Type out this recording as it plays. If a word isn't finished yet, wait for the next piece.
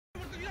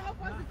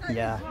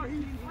Yeah.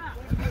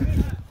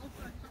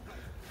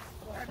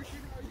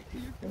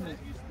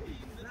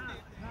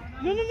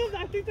 No,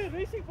 I think they're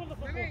racing for the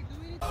football.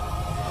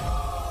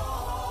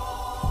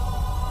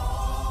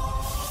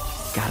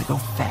 Gotta go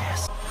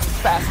fast.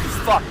 Fast as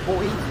fuck,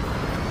 boy.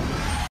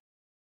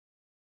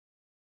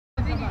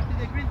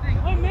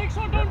 Oh, make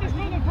sure don't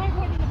destroy the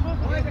tripod in the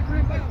first place.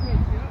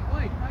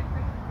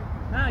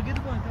 Nah, get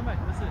the point, come back.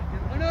 That's it.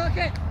 Oh no,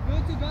 okay. Go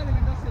to garden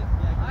and that's it.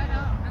 Yeah, I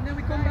know. And then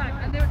we come back.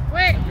 And then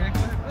wait.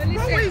 Listen.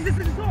 No, wait, this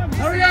is so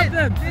amazing. Hurry up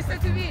then. Listen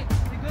to me.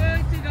 We go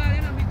to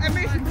garden and we come back.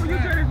 Amazing, you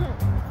turn it go.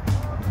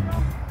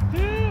 2,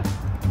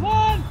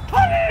 1,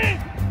 hurry!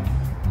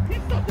 He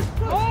stopped this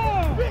first. Oh,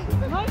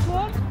 nice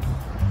one.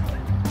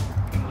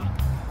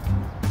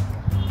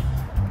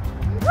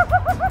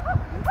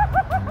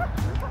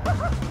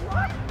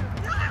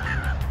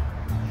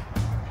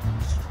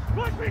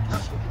 Run, quick!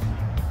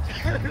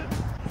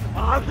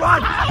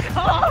 Run!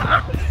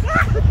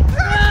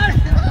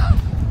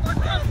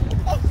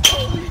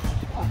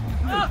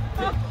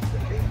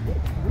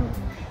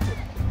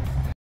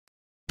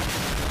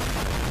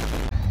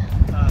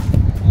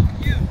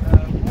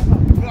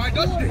 I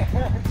dodged it.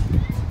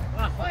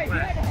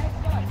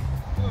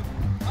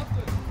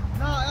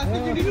 No, I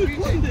think you need to reach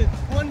it.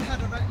 One had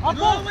a right.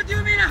 No, what do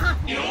you mean?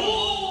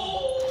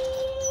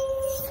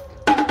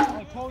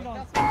 Hold on.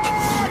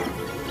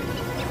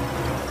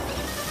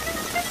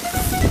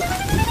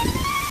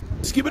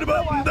 Skip it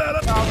about. I'm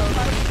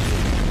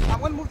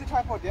gonna move the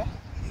tripod, yeah?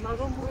 No,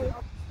 don't move it.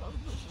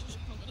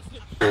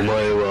 お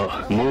前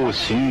はもう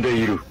死んで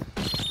いる。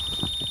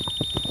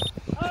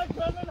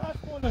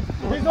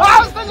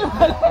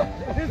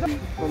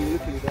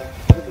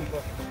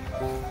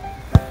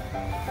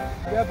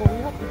 Yeah, but we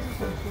have to do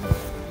something.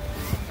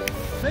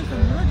 Make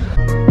them ready.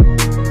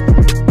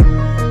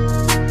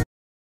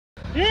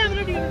 Yeah, I'm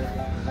ready.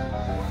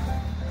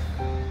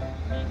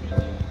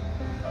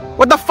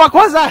 What the fuck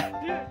was that?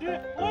 Do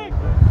it. Wait.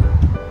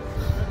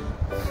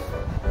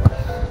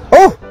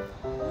 Oh!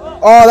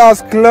 Oh, that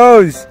was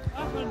close.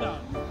 Up and down.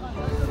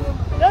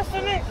 That's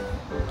the next.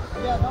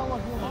 Yeah, that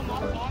was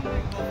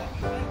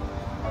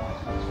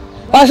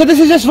Ah, so this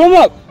is just warm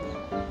up.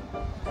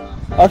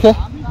 Okay.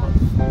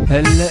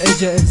 هلا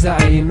اجا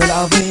الزعيم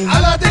العظيم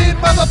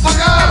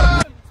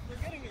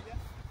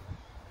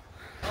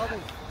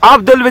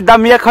Abdul with the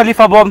Mia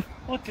Khalifa bomb.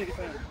 Okay,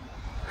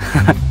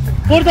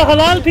 for the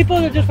halal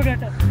people, just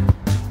forget it.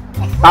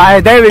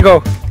 Alright, there we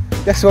go.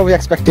 That's what we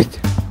expected.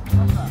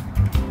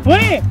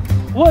 Wait,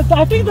 what?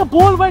 I think the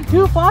ball went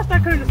too fast. I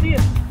couldn't see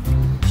it.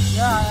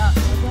 Yeah.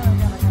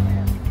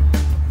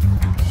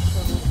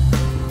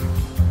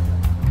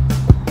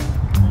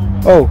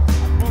 Oh.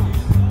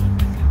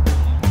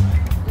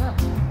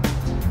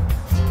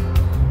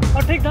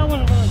 I'll take that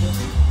one.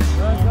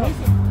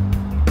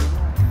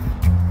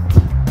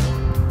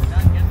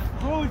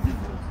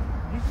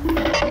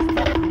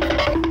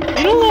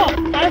 You know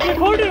what? I've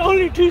recorded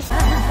only 2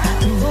 seconds.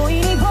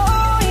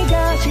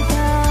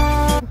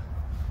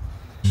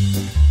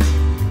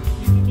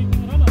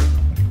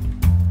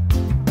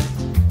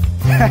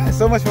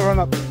 So much for run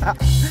up.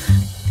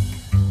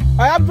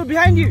 I am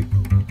behind you.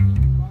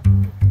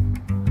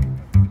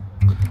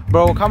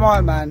 Bro, come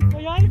on, man.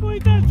 यार कोई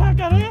तो अच्छा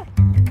करे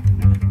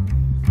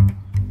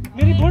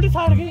मेरी body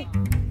साड़ गई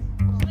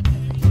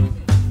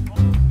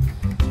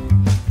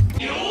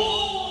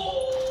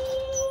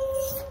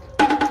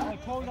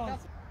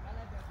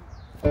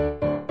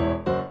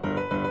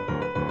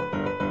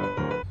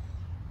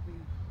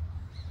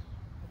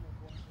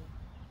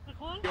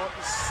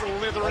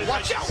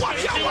Watch out!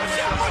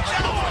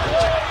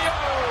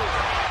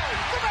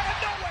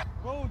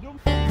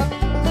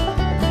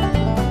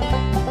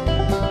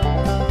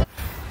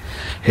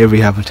 Here we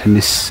have a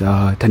tennis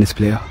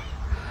player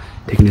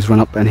taking his run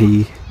up, and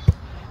he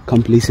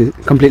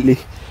completely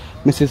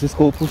misses his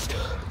goal post.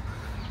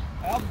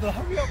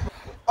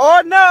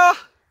 Oh no!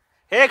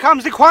 Here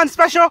comes the Kwan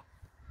special.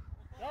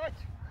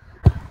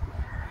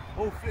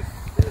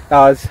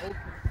 That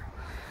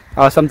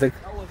was something.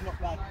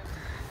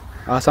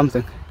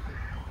 Something.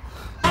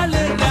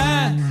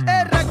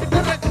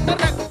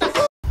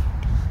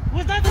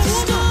 Was that the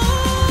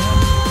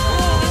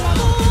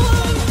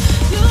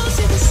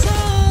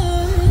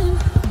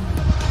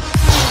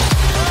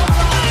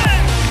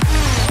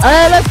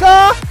Hey, let's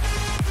go!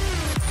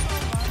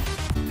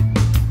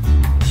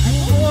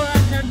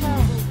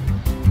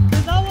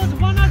 That was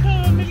 1 out of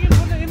a million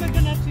for the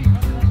Imogen FC.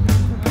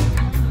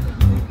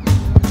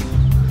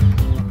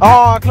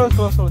 Oh, close.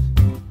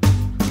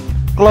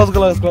 Close.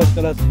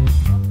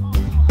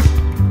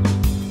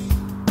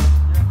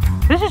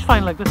 This is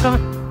fine, like this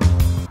coming.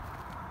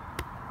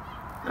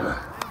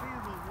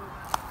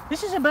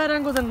 This is a bad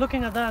angle than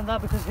looking at that and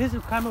that because his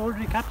camera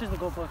already captures the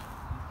GoPro.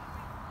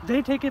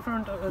 They take it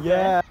from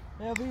Yeah.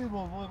 Yeah,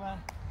 beautiful, boy, man.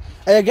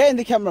 Hey, get in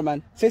the camera,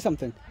 man. Say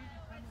something.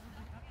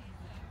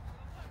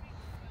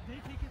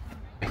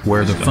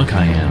 Where the fuck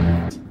I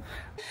am.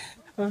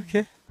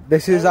 Okay.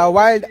 This is our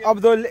wild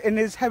Abdul in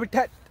his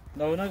habitat.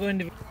 No, we're not going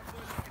to.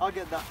 I'll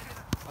get that.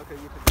 Okay,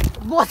 you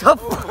can. What the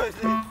fuck?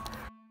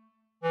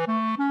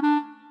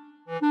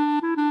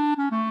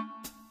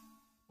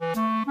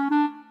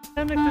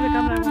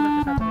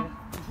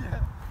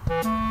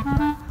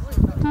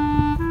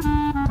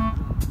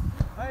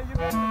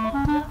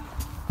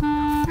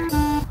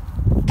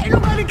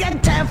 ain't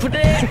got time for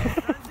that.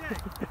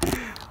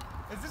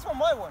 Is this one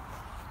my one?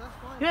 That's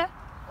fine. Yeah.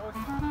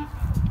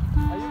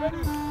 Are you ready?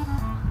 Yeah.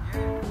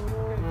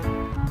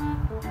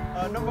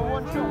 Okay. Number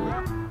one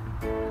shot.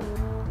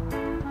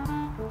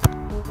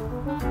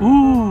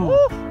 Ooh.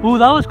 Ooh,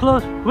 that was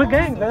close. We're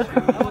getting there.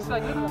 That was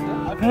like good one,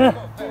 yeah.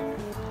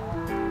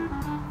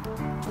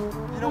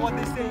 You know what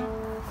they say?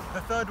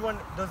 The third one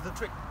does the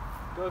trick.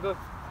 Go, go.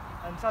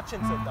 And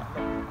Sachin said that.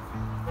 Look.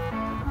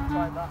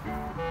 Try that.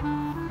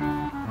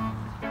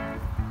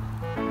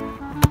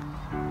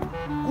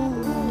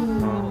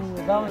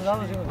 Ooh, that was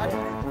even good.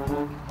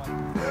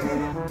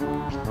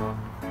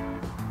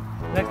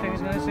 Next thing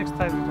is going to 6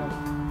 times jump.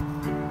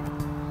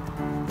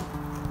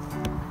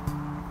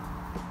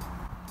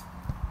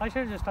 I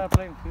should just start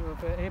playing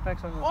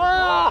Apex on the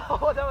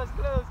Oh, that was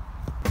close.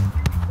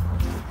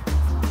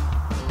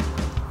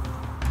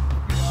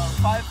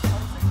 5 out of 6.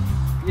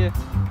 Yeah,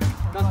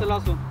 that's the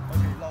last one.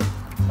 Okay,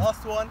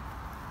 last one.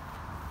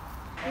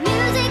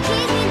 Music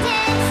keeps me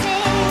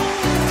dancing.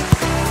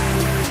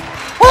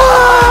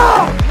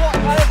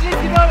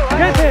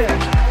 Get it!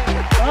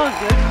 That was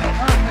good.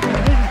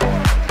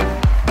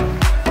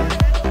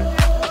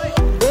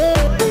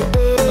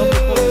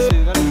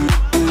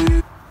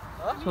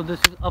 So this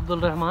is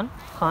Abdul Rahman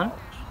Khan,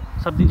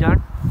 Sabdi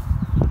Jaan,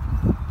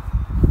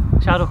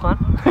 Shah Rukh Khan.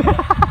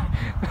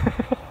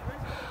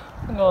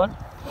 Go on.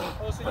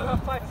 Oh, so you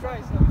have 5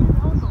 tries.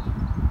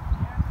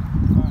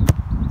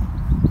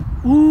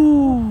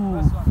 Ooh!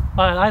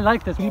 I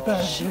like this.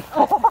 Oh shit!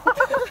 Oh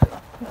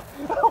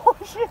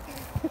shit!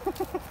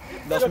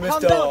 That's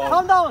Mr.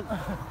 Calm down!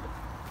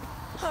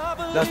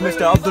 That's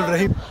Mr. Abdul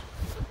Rahim.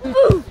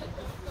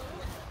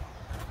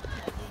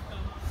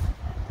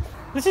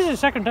 This is your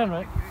second turn,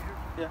 right?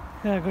 Yeah.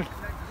 Yeah, good.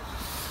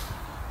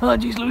 Oh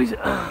jeez, Louise.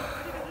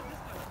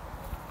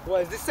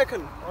 What is this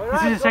second?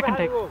 This is your second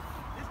take.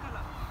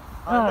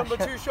 Number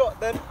shit. 2 shot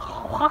then.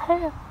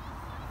 Why?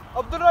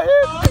 Abdul Rahim!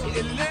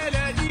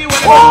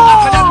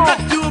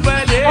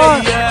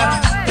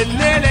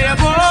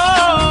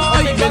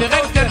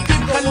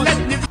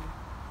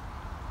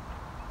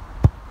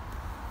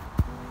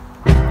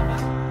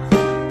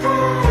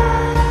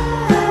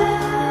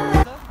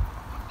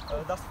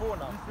 That's 4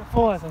 now.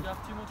 4, I think. You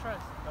have 2 more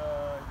tries.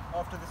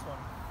 After this one.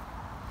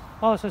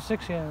 Oh, so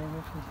 6, yeah. That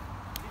makes sense.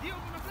 Did you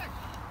open the flag?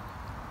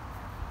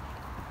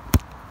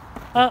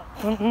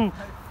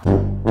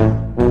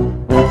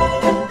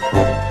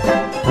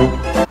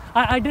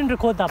 I didn't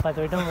record that, by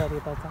the way, don't worry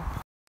about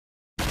that.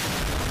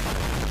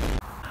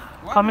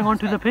 Coming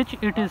onto the pitch,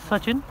 it is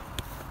Sachin.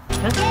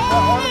 Yes?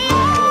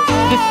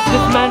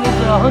 This man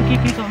is a hunky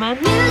piece of man.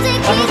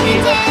 Music I don't keeps me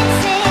care.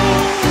 dancing.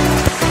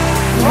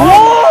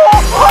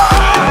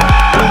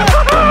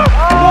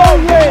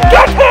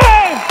 Get him!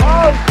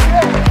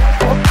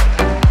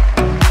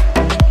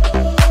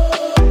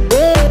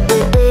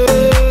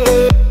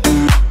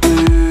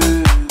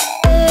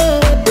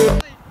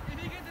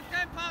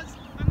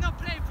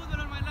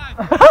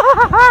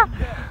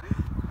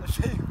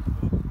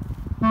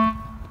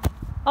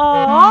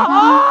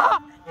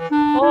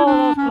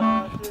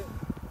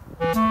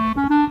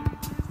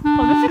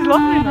 Oh, this is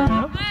lovely, man. You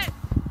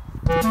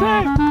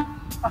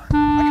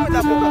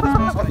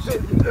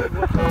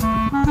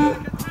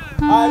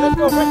know? Let's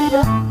go, ready,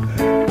 yeah?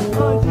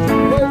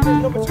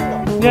 Number 2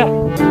 now. Yeah.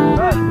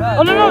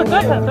 Oh, no,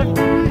 that's that.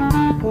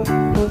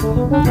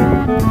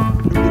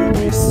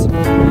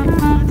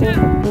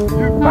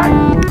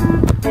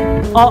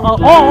 Oh.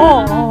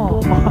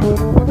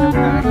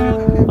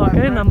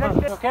 Okay, number.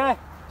 Okay.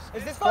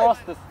 Is this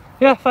 5?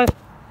 Yeah, 5.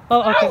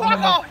 Oh, okay.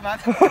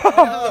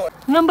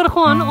 Number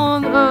 1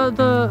 on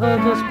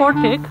the sport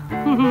take.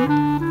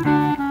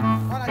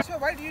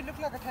 Why do you look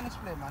like a tennis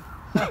player, man?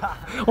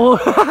 Oh,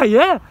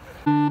 yeah.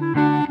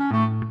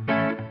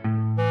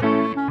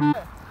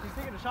 He's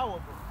taking a shower,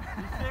 bro.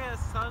 He's taking a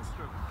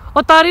sunstroke.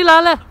 Oh, Tari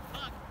Lal hai.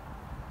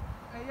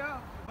 Hey, yo,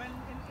 when in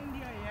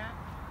India, yeah,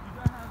 you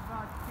don't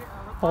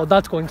have Oh,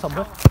 that's going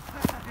somewhere.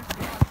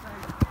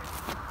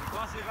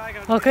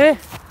 Okay.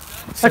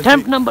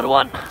 Attempt number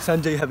 1.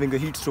 Sanjay having a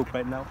heat stroke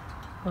right now.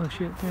 Oh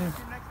shit, yeah.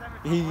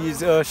 He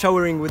is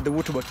showering with the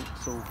water bottle,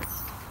 so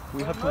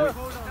we have to wait.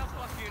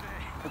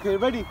 Okay,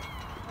 ready?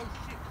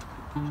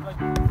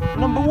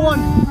 Number 1.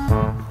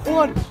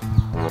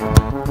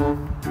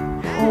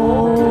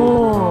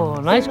 Oh,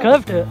 nice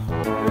curve there.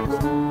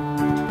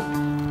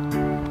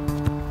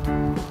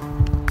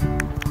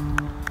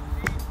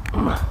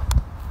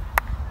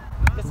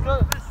 Let's go.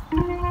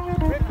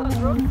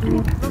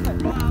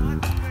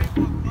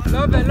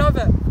 Love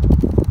it.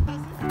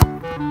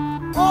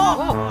 Oh!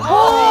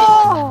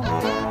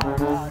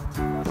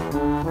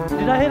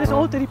 Did I hear this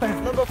all 3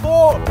 times? Number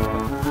 4.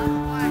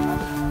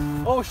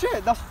 Oh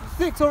shit, that's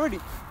 6 already.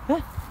 Huh?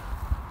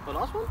 The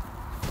last one?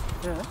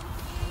 Yeah.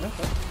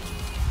 Okay.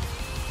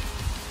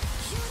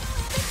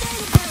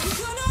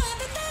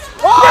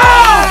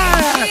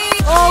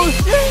 Oh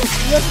shit!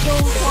 Let's go.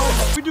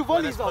 We do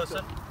volleys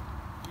after.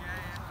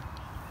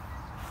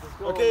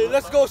 Okay,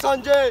 let's go,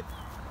 Sanjay.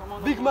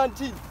 Big man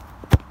team.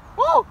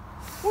 Whoa!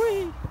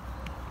 Whee!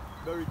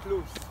 Very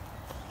close.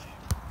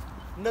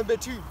 Number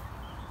 2.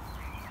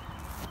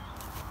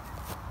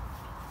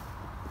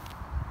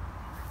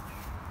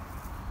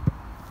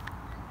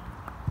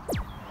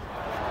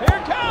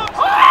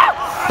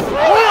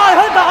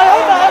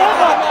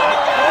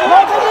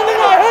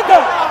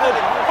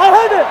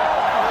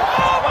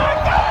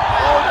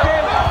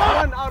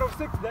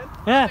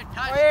 Yeah.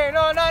 Oh,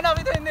 yeah, no,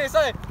 we didn't this.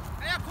 Sorry.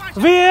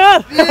 VR.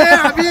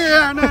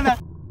 Yeah, no.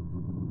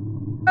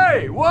 Hey,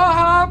 what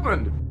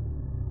happened?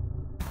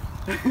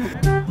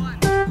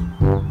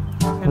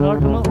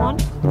 Penultimate one.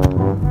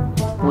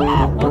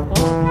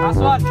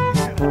 Last one.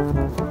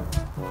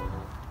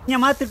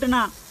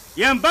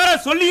 என் பேரை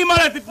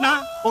சொல்லியுமாடா திட்டினா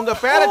உங்க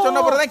பேரை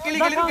சொன்ன பிறகு தான் கிளி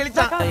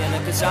கிழிச்சான்.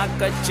 எனக்கு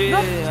சாக்கச்சு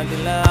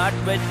அதுல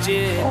ஆட் வச்சு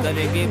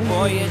கருகி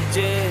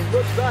போயிச்சு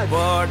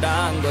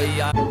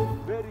போடாங்கொய்யா.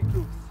 Very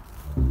close.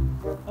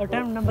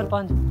 Attempt number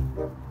 5.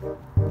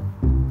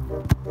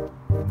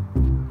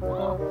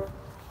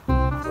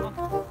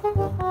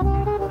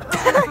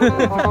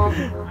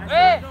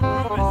 Hey!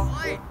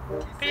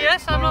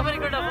 Yes, I'm not very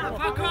good at it.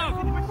 Fuck off!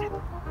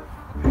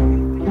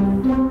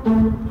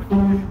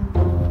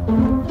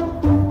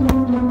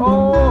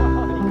 Oh,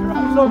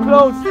 so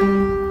close.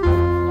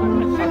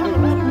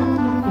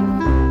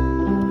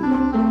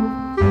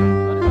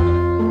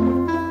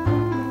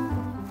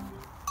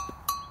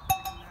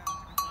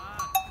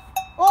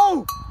 Oh!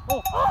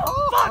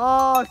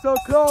 Oh, so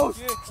close.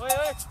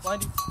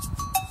 Wait.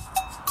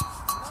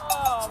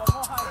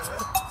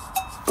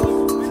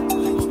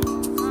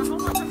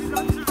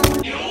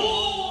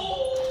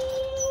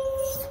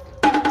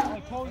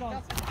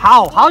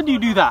 How do you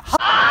do that?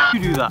 How do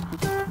you do that?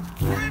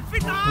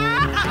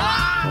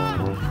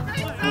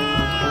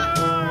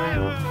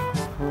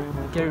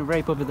 Gary,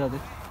 rape over there.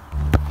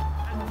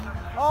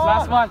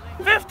 Last one.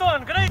 5th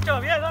one. Great job.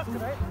 Yeah, that's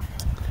great.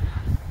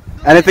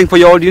 Anything for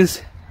your audience?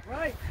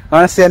 Right.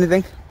 Want to say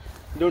anything?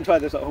 Don't try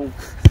this at home.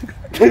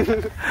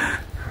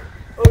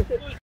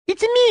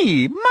 It's me,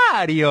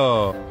 Mario.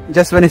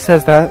 Just when he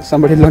says that,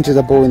 somebody launches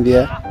a ball in the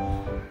air.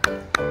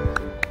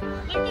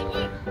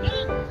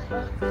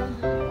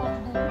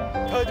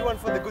 Third one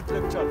for the good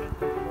luck charm.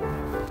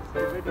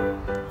 Ready?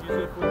 Use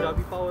your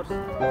Punjabi powers.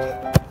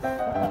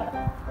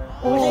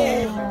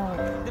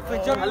 The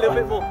Punjabi. A little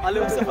bit more. A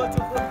little bit more.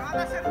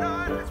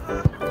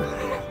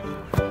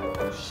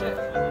 Shit.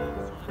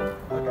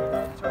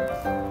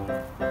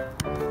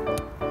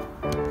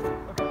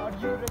 Okay, are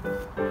you ready?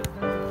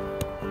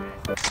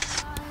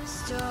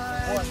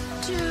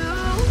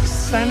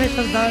 Sami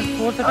Sardar,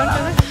 4th attempt,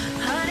 is it?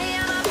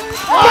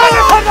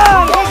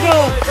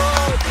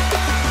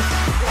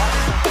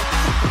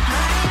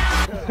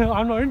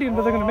 I'm not Indian,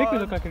 but they're gonna make me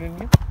look like an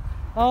Indian.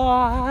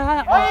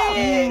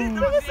 Hey,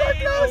 that was so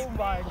close! Oh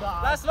my god.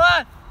 Last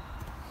one!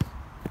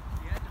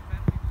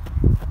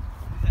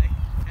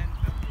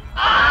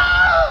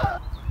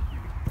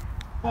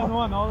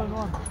 All in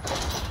one.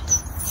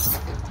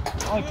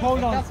 Oh,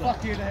 hold on, sir.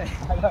 Fuck you there.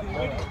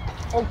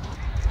 Oh.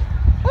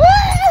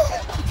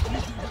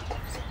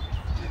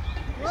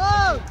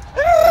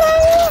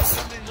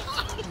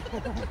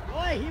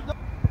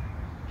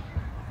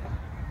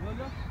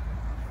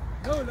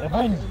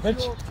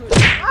 Bitch.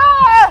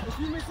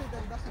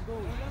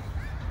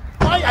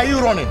 Why are you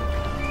running?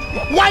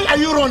 Why are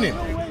you running?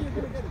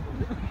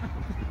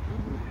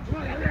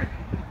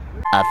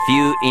 A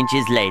few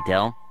inches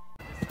later.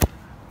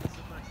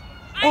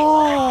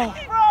 Oh!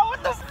 Bro,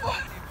 what the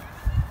fuck?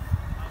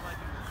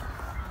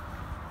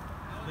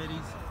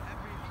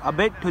 A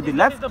bit to the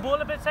left. Is the ball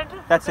a bit center?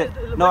 That's it.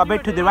 No, a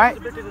bit to the right.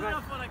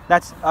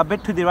 That's a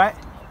bit to the right.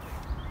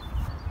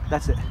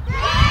 That's it.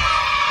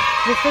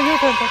 It's for your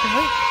turn, second,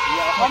 right?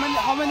 Yeah.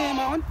 How many am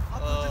I on?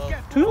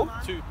 Two?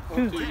 Two.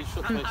 Two.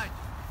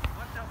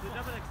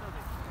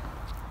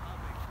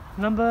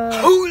 Number...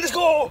 Oh, let's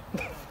go!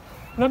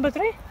 Number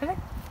 3, is it?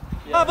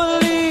 I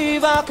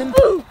believe I can.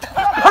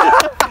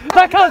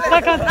 That counts. No,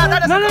 that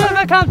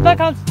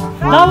counts.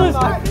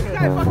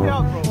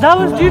 That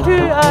was due to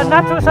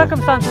natural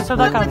circumstances, so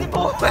that counts.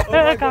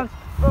 Yeah, it counts.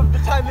 Bro, the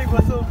timing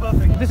was so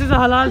perfect. This is a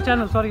halal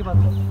channel, sorry about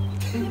that.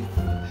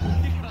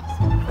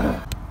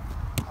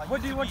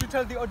 What do you want to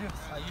tell the audience?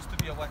 I used to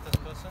be a white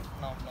person,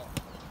 now I'm not.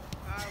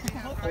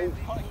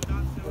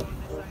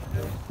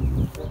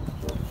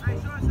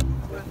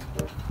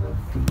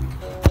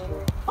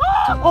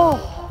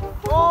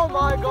 Oh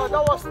my god,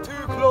 that was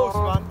too close,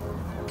 man.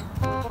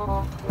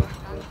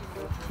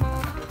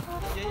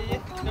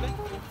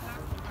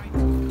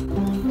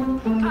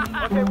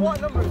 Okay, what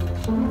number is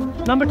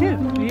this? Number 2.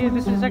 Yeah,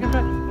 this is the second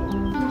track.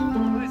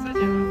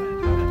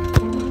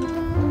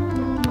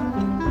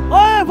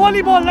 Oh,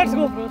 volleyball, let's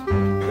go, bros. Oh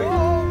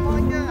my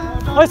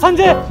god. Oh,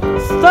 Sanjay,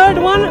 3rd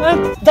one,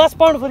 and that's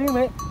pound for you,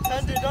 mate.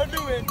 Sanjay, don't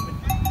do it.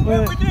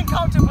 Yeah. We didn't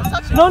count it for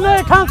such a... No,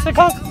 it counts.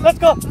 Let's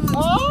go.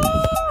 Oh!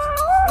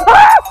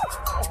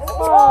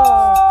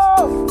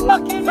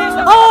 Lucky me.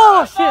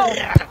 Oh, shit.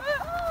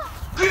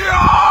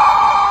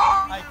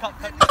 Cut.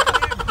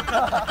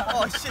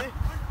 Oh shit.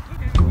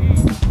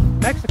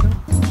 Mexican.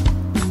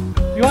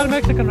 You are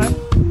Mexican, right?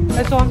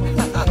 It's on.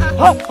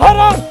 Hold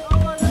on.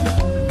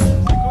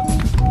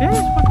 Yeah,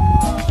 it's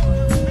fine.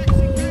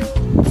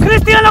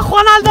 Cristiano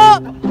Ronaldo!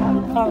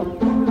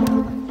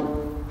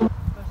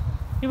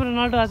 Even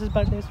Ronaldo has his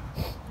bad days.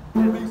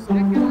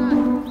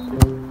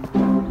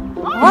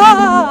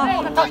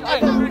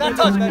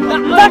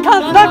 That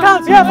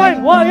counts, yeah,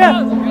 fine. Well, yeah.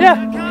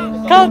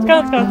 Counts. 1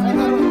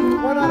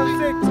 out of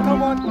 6,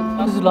 come on.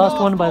 This is the last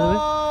one, by the way.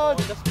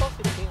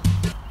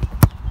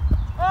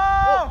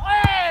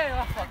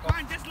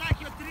 Just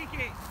like your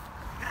 3K.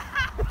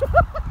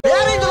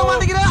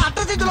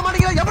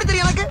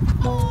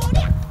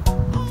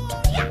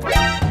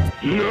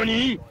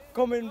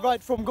 Coming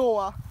right from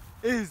Goa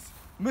is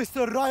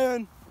Mr.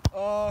 Ryan.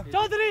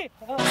 Chaudhary!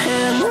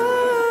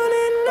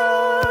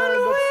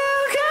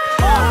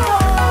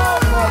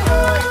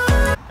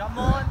 Come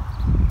on.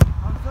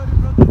 I'm sorry,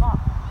 brother.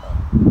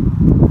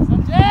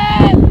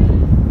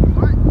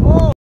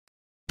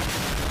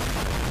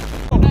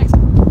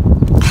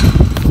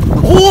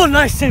 Oh,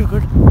 nice save,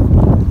 good.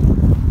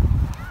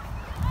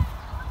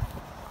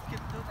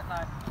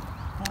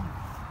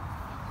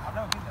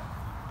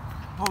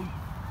 Boom.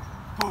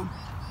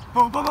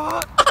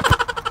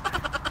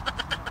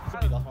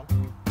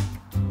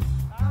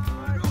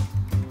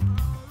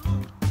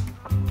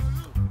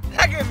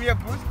 That gave me a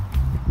boost.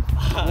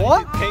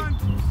 What?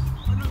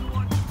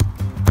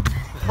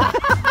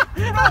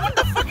 What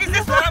the fuck is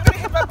this? I'm gonna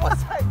hit my both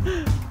sides.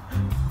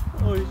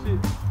 Oh shit.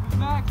 Who's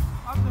next?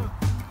 Abdul.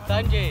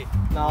 Sanjay.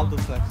 Nah,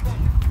 Abdul's next.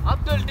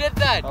 Abdul did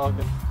that. Oh,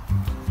 okay.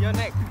 You're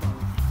next.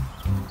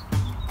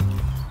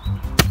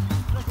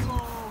 Let's go.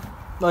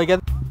 No, you get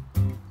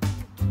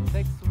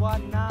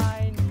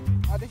 619.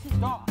 This is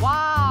not.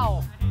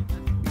 wow.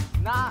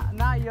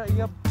 Now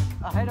you're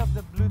ahead of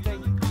the blue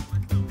thing.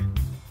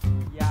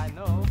 Yeah, I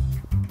know.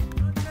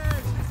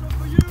 This one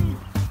for you.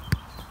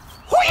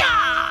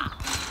 Hoo-yah!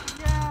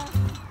 Yeah.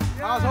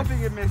 I was hoping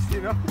it missed,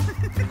 you know. I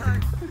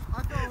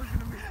thought I was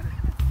gonna miss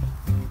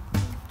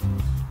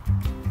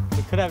it.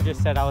 You could have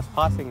just said I was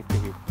passing it to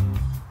you.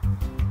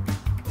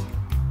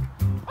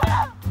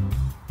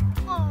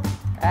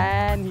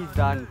 And he's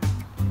done.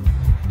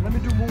 Let me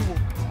do moonwalk.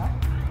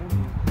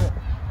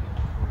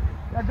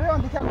 Yeah, do it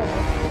on the camera.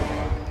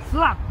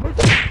 Slap! Are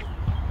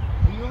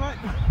you alright?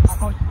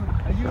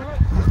 Are you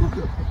alright?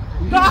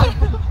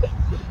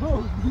 Bro,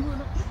 do you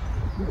wanna...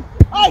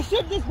 I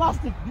shoot this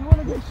bastard! Do you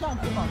wanna get shot?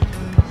 Come on.